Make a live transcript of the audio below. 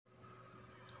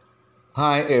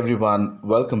Hi everyone,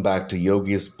 welcome back to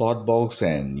Yogi's Podbox,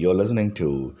 and you're listening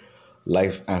to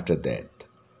Life After Death.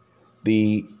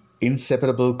 The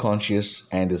inseparable conscious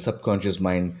and the subconscious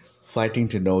mind fighting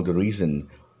to know the reason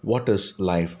what is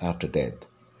life after death.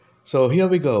 So here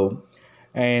we go,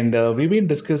 and we've been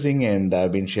discussing and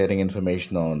I've been sharing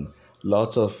information on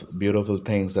lots of beautiful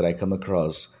things that I come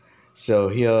across. So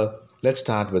here, let's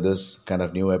start with this kind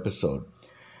of new episode.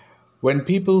 When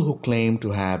people who claim to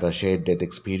have a shared death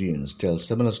experience tell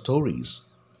similar stories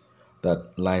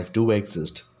that life do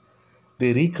exist,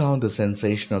 they recount the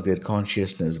sensation of their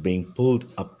consciousness being pulled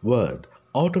upward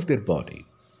out of their body,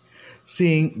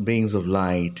 seeing beings of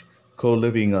light,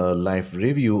 co-living a life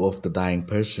review of the dying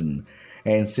person,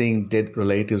 and seeing dead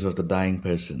relatives of the dying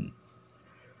person.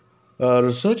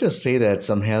 Researchers say that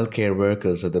some healthcare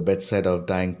workers at the bedside of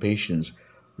dying patients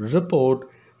report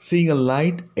seeing a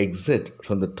light exit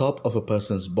from the top of a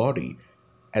person's body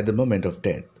at the moment of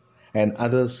death, and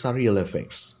other surreal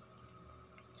effects.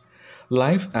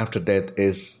 Life after death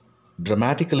is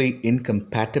dramatically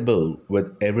incompatible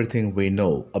with everything we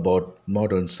know about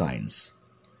modern science.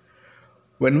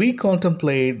 When we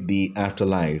contemplate the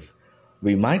afterlife,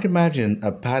 we might imagine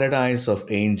a paradise of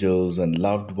angels and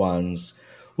loved ones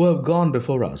who have gone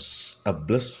before us, a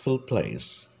blissful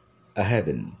place, a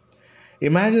heaven.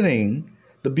 Imagining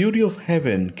the beauty of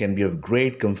heaven can be of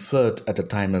great comfort at a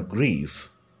time of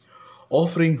grief,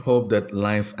 offering hope that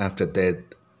life after death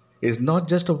is not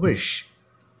just a wish,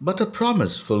 but a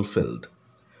promise fulfilled.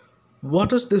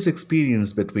 What is this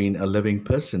experience between a living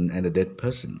person and a dead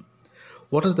person?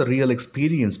 What is the real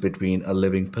experience between a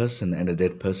living person and a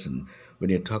dead person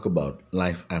when you talk about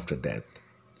life after death?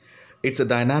 It's a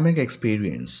dynamic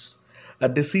experience. A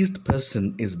deceased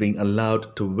person is being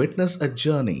allowed to witness a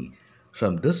journey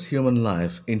from this human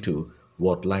life into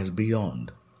what lies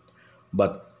beyond.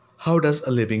 But how does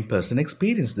a living person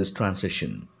experience this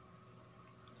transition?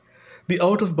 The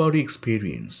out of body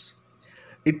experience.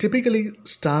 It typically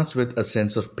starts with a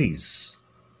sense of peace.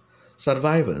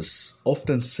 Survivors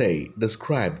often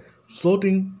describe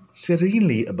floating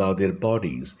serenely above their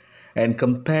bodies and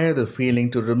compare the feeling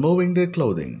to removing their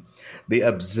clothing. They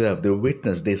observe, they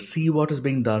witness, they see what is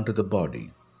being done to the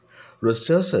body.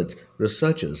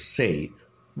 Researchers say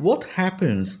what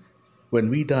happens when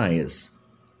we die is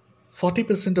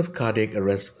 40% of cardiac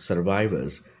arrest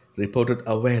survivors reported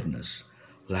awareness,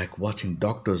 like watching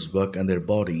doctors work on their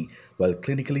body while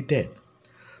clinically dead.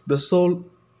 The soul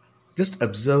just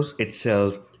observes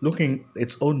itself looking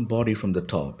its own body from the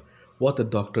top, what the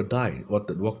doctor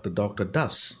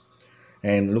does,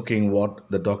 and looking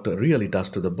what the doctor really does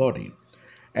to the body.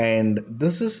 And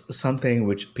this is something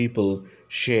which people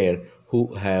share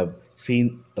who have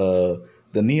seen the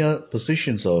near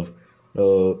positions of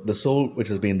the soul which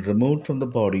has been removed from the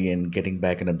body and getting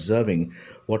back and observing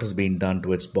what has been done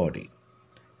to its body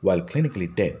while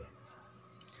clinically dead.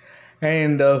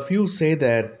 And a few say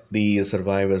that the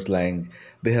survivors lying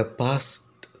they have passed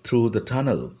through the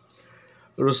tunnel.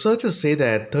 Researchers say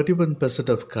that 31%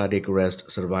 of cardiac arrest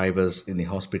survivors in the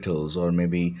hospitals or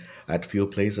maybe at few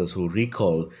places who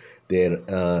recall their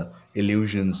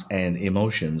illusions and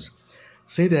emotions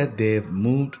say that they've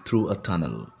moved through a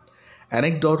tunnel.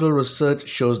 Anecdotal research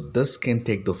shows this can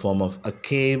take the form of a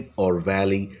cave or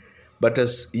valley, but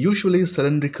is usually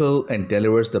cylindrical and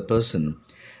delivers the person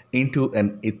into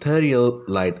an ethereal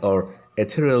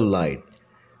light.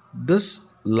 This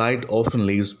light often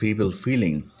leaves people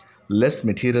feeling less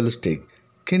materialistic,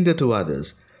 kinder to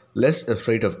others, less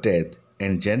afraid of death,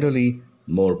 and generally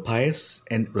more pious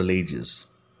and religious.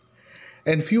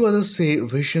 And few others say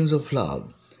visions of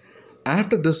love.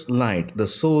 After this light, the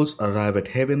souls arrive at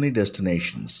heavenly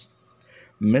destinations,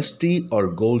 misty or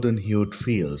golden hued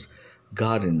fields,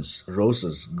 gardens,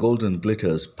 roses, golden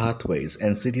glitters, pathways,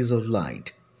 and cities of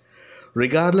light.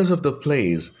 Regardless of the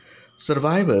place,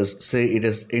 survivors say it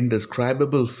is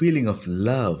indescribable feeling of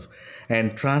love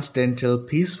and transcendental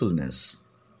peacefulness.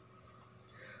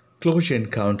 Close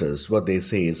encounters, what they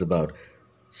say is about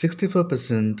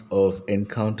 64% of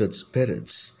encountered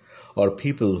spirits or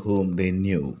people whom they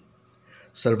knew.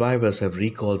 Survivors have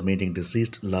recalled meeting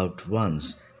deceased loved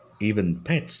ones, even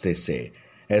pets, they say,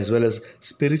 as well as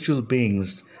spiritual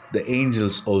beings, the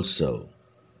angels also.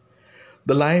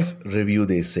 The life review,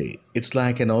 they say, it's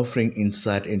like an offering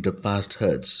insight into past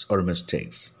hurts or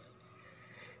mistakes.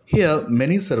 Here,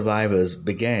 many survivors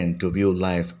began to view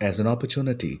life as an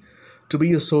opportunity to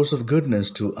be a source of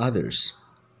goodness to others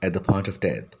at the point of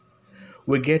death.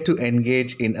 We get to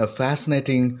engage in a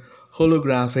fascinating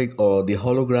holographic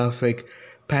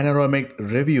panoramic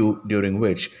review during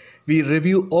which we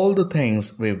review all the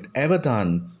things we've ever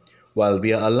done while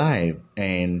we are alive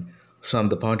and from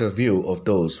the point of view of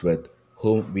those with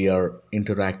whom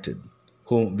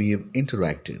whom we have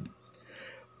interacted.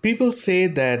 People say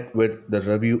that with the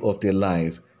review of their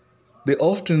life, they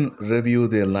often review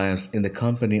their lives in the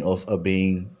company of a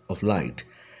being of light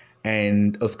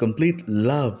and of complete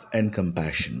love and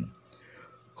compassion,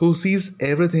 who sees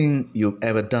everything you've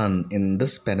ever done in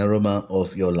this panorama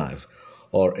of your life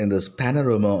or in this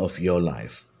panorama of your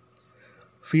life.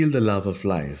 Feel the love of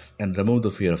life and remove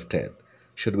the fear of death,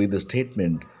 should be the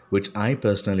statement which I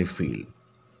personally feel.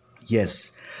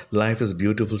 Yes, life is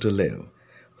beautiful to live.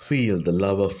 Feel the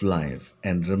love of life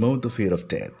and remove the fear of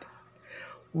death.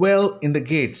 Well, in the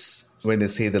gates, when they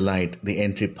say the light, the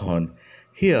entry point,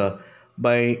 here,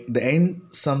 by the end,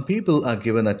 some people are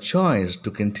given a choice to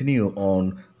continue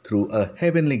on through a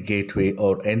heavenly gateway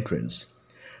or entrance.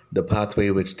 The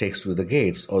pathway which takes to the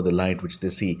gates or the light which they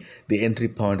see, the entry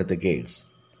point at the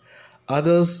gates.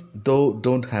 Others, though,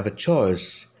 don't have a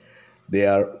choice. They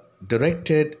are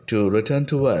directed to return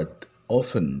to earth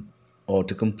often or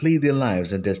to complete their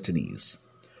lives and destinies.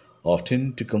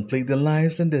 Often to complete their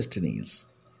lives and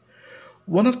destinies.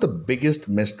 One of the biggest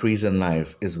mysteries in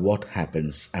life is what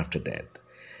happens after death.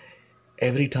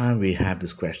 Every time we have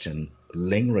this question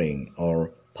lingering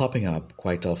or popping up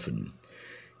quite often,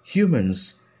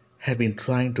 humans have been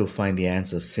trying to find the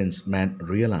answer since man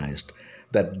realized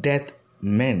that death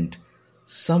meant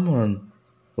someone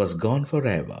was gone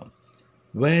forever.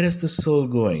 Where is the soul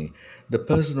going? The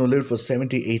person who lived for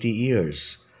 70, 80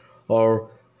 years, or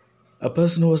a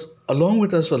person who was along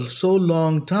with us for so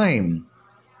long time.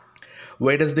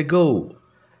 Where does they go?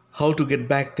 How to get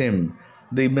back them?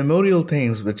 The memorial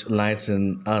things which lies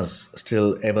in us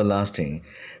still everlasting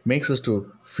makes us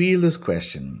to feel this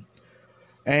question.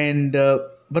 And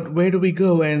but where do we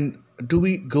go, and do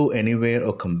we go anywhere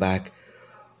or come back?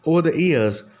 Over the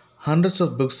years, hundreds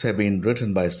of books have been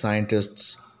written by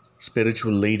scientists,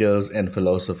 spiritual leaders, and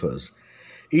philosophers,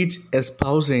 each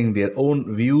espousing their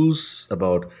own views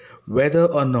about whether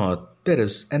or not there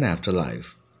is an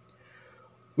afterlife.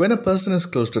 When a person is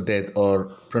close to death or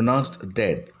pronounced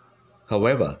dead,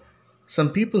 however, some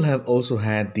people have also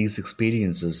had these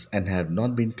experiences and have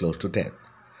not been close to death.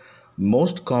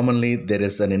 Most commonly, there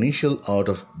is an initial out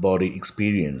of body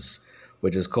experience,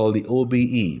 which is called the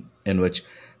OBE, in which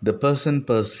the person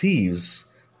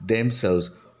perceives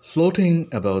themselves floating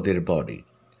above their body.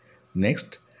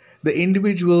 Next, the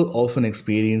individual often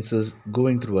experiences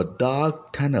going through a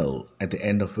dark tunnel at the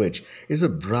end of which is a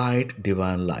bright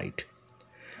divine light.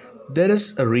 There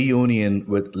is a reunion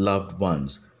with loved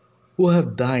ones who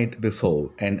have died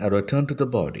before and are returned to the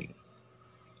body.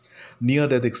 Near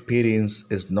death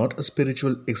experience is not a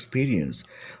spiritual experience,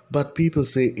 but people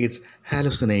say it's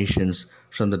hallucinations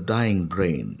from the dying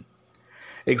brain.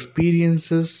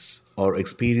 Experiences or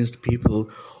experienced people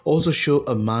also show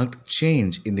a marked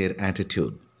change in their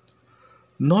attitude,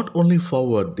 not only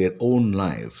forward their own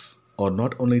life or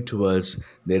not only towards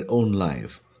their own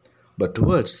life, but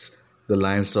towards the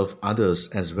lives of others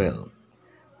as well.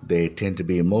 They tend to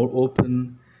be more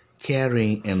open,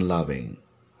 caring, and loving.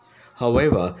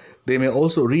 However, they may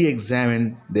also re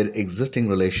examine their existing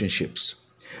relationships.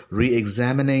 Re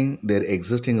examining their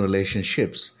existing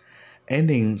relationships,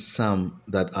 ending some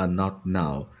that are not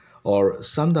now, or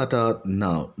some that are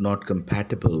now not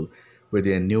compatible with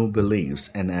their new beliefs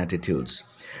and attitudes.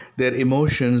 Their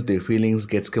emotions, their feelings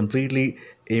gets completely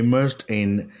immersed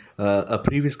in a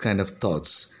previous kind of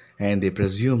thoughts, and they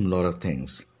presume a lot of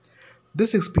things.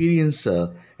 This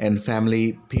experiencer and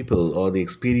family people, or the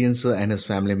experiencer and his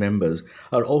family members,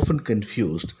 are often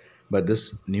confused by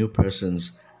this new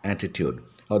person's attitude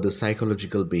or the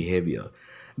psychological behavior.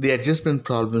 The adjustment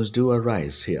problems do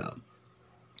arise here.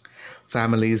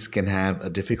 Families can have a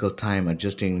difficult time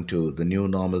adjusting to the new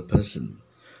normal person.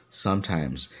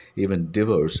 Sometimes, even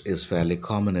divorce is fairly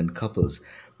common in couples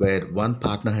where one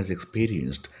partner has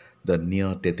experienced the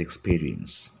near death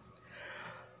experience.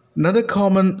 Another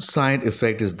common side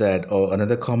effect is that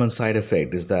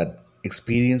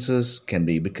experiences can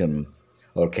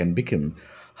become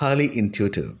highly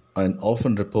intuitive and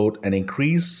often report an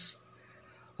increase,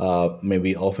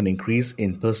 maybe often increase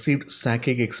in perceived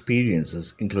psychic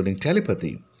experiences, including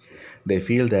telepathy. They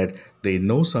feel that they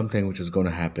know something which is going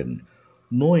to happen.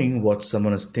 Knowing what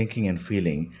someone is thinking and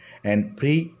feeling, and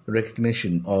pre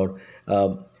recognition or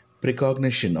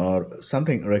precognition or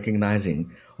something recognizing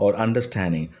or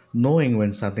understanding, knowing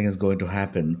when something is going to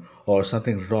happen or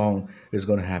something wrong is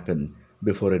going to happen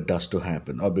before it does to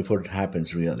happen or before it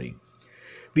happens really.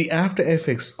 The after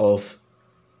effects of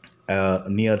a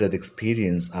near death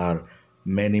experience are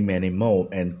many, many more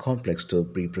and complex to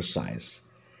be precise.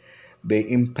 They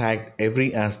impact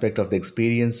every aspect of the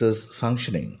experience's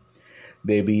functioning.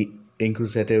 They be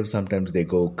inquisitive, sometimes they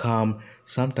go calm,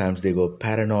 sometimes they go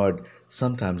paranoid,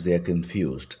 sometimes they are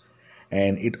confused.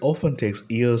 And it often takes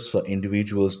years for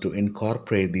individuals to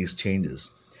incorporate these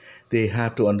changes. They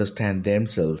have to understand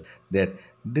themselves that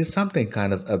there's something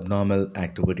kind of abnormal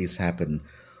activities happen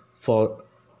for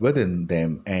within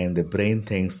them, and the brain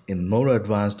thinks in more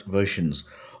advanced versions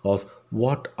of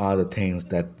what are the things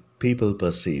that people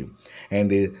perceive, and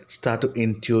they start to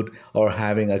intuit or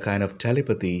having a kind of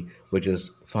telepathy which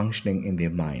is functioning in their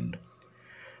mind.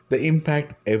 They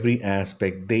impact every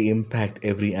aspect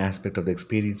of the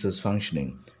experiences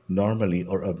functioning normally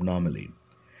or abnormally.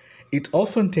 It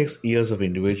often takes years of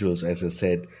individuals, as I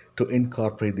said, to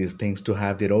incorporate these things to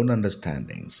have their own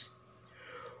understandings.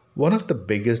 One of the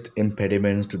biggest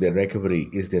impediments to their recovery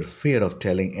is their fear of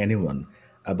telling anyone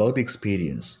about the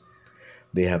experience.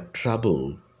 They have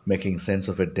trouble making sense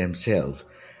of it themselves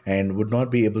and would not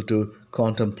be able to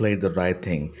contemplate the right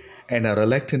thing and are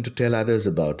reluctant to tell others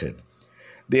about it.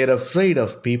 They are afraid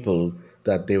of people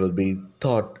that they will be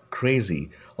thought crazy,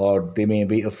 or they may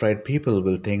be afraid people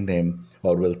will think them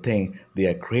or will think they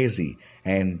are crazy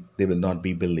and they will not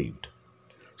be believed.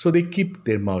 So they keep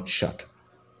their mouth shut.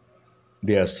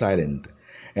 They are silent,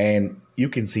 and you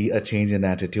can see a change in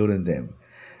attitude in them.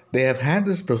 They have had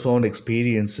these profound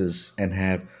experiences and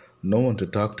have no one to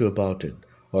talk to about it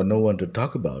or no one to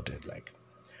talk about it. Like,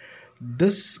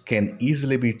 this can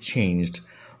easily be changed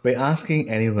by asking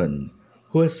anyone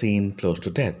who has seen close to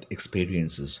death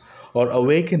experiences or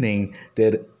awakening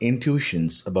their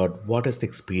intuitions about what is the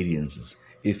experiences.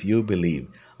 If you believe,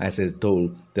 as I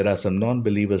told, there are some non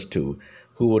believers too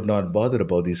who would not bother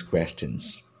about these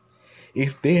questions.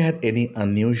 If they had any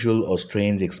unusual or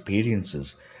strange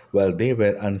experiences while they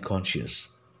were unconscious,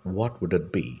 what would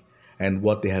it be and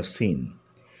what they have seen?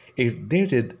 If they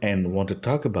did and want to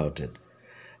talk about it,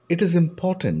 it is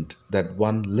important that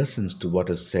one listens to what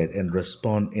is said and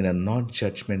respond in a non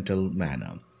judgmental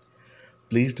manner.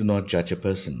 Please do not judge a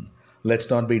person. Let's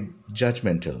not be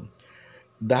judgmental.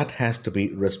 That has to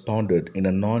be responded in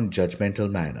a non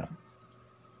judgmental manner.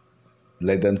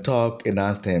 Let them talk and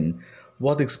ask them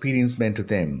what the experience meant to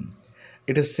them.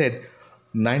 It is said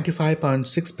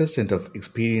 95.6% of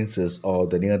experiences or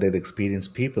the near death experience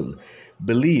people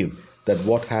believe that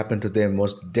what happened to them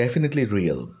was definitely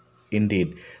real.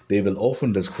 Indeed, they will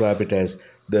often describe it as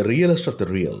the realest of the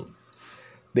real.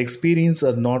 The experience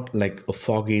are not like a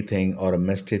foggy thing or a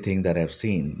misty thing that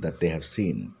they have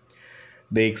seen.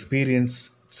 They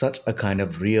experience such a kind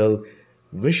of real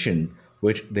vision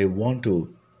which they want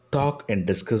to talk and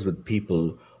discuss with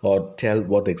people or tell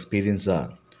what the experiences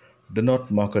are. Do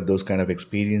not mock at those kind of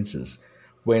experiences.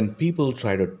 When people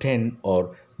try to tend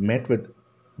or met with,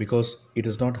 because it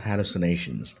is not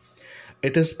hallucinations,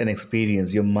 it is an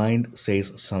experience. Your mind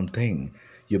says something.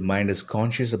 Your mind is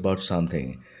conscious about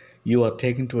something. You are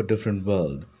taken to a different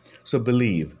world. So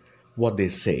believe what they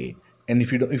say. And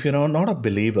if you're not a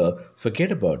believer,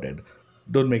 forget about it.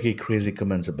 Don't make any crazy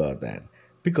comments about that.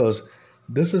 Because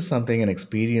this is something, an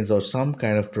experience or some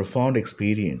kind of profound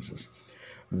experiences.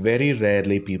 Very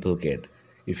rarely people get.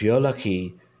 If you're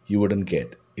lucky, you wouldn't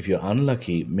get. If you're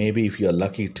unlucky, maybe if you're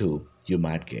lucky too, you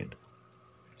might get.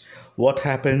 What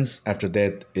happens after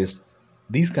death is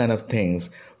these kind of things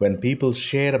when people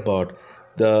share about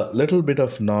the little bit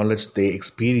of knowledge they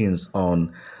experience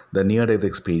on the near death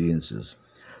experiences.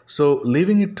 So,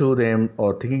 leaving it to them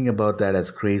or thinking about that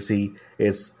as crazy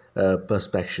is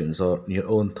perspectives or your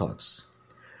own thoughts.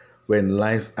 When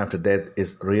life after death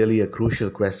is really a crucial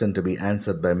question to be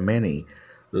answered by many,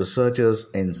 researchers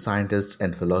and scientists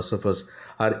and philosophers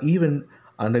are even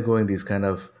undergoing these kind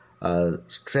of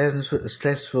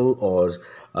stressful or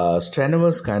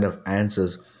strenuous kind of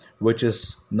answers, which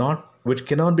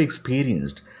cannot be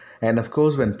experienced. And of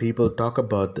course, when people talk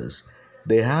about this,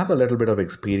 they have a little bit of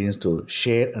experience to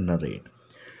share and narrate.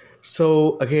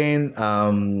 So again,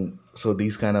 so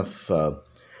these kind of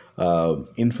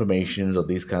informations or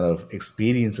these kind of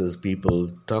experiences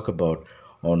people talk about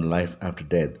on life after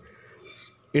death,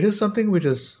 it is something which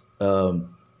is uh,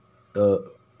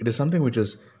 it is something which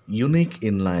is unique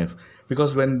in life,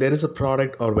 because when there is a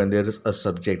product or when there is a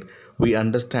subject, we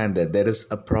understand that there is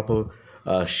a proper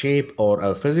shape or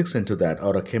a physics into that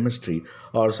or a chemistry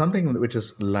or something which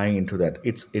is lying into that.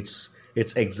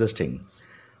 It's existing.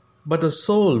 But the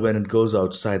soul, when it goes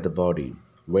outside the body,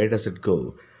 where does it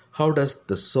go? How does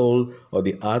the soul or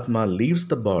the Atma leaves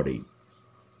the body?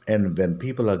 And when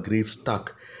people are grief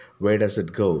stuck, where does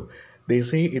it go? They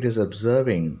say it is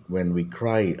observing when we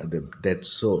cry the dead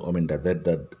soul. I mean, the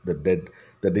dead,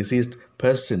 the deceased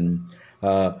person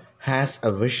has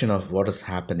a vision of what is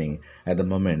happening at the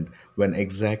moment when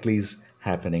exactly is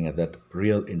happening at that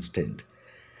real instant.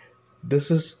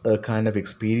 This is a kind of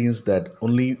experience that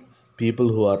only people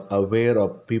who are aware or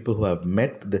people who have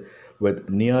met with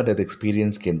near death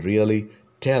experience can really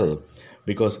tell,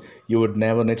 because you would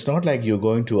never, it's not like you're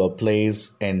going to a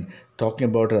place and talking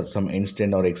about some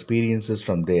instant or experiences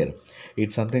from there.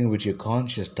 It's something which your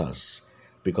conscious does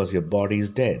because your body is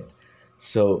dead.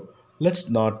 So let's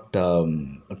not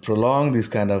prolong these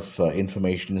kind of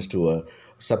informations to a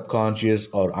subconscious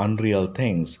or unreal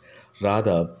things.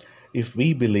 Rather, if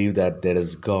we believe that there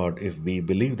is God, if we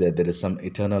believe that there is some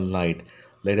eternal light,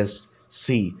 let us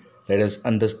see, let us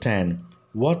understand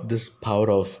what this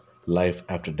power of life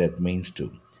after death means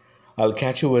to. I'll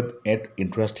catch you with yet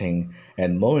interesting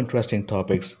and more interesting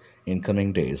topics in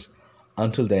coming days.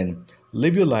 Until then,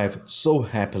 live your life so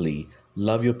happily,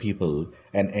 love your people,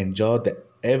 and enjoy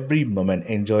every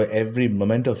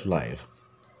moment of life.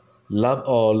 Love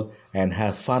all and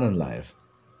have fun in life.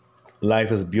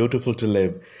 Life is beautiful to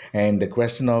live, and the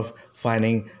question of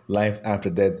finding life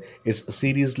after death is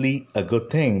seriously a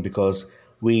good thing, because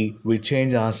we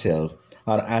change ourselves,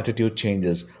 our attitude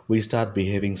changes, we start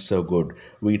behaving so good,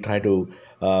 we try to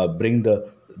bring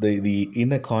the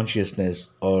inner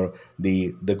consciousness or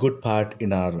the good part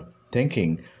in our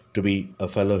thinking to be a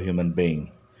fellow human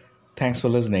being. Thanks for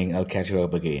listening. I'll catch you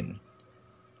up again.